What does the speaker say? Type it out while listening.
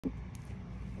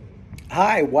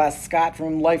Hi, Wes Scott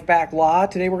from Life Back Law.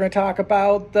 Today we're going to talk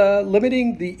about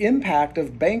limiting the impact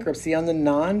of bankruptcy on the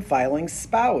non-filing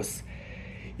spouse.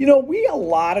 We a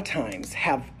lot of times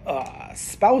have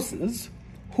spouses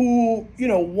who,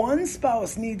 one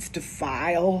spouse needs to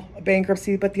file a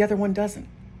bankruptcy, but the other one doesn't.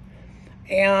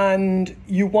 And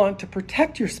you want to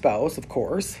protect your spouse, of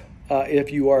course,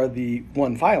 if you are the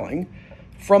one filing,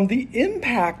 from the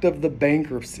impact of the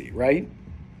bankruptcy, right?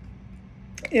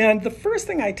 And the first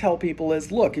thing I tell people is,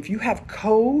 look, if you have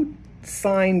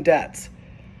co-signed debts,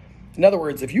 in other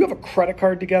words, if you have a credit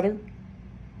card together,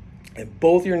 and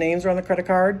both your names are on the credit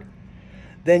card,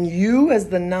 then you as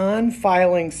the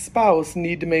non-filing spouse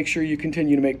need to make sure you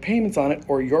continue to make payments on it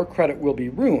or your credit will be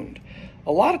ruined.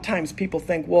 A lot of times people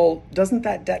think, well, doesn't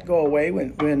that debt go away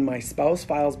when my spouse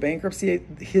files bankruptcy?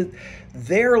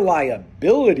 Their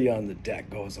liability on the debt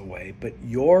goes away, but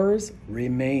yours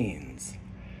remains.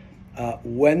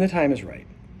 When the time is right,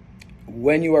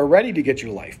 when you are ready to get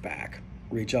your life back,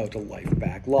 reach out to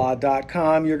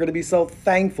lifebacklaw.com. You're going to be so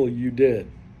thankful you did.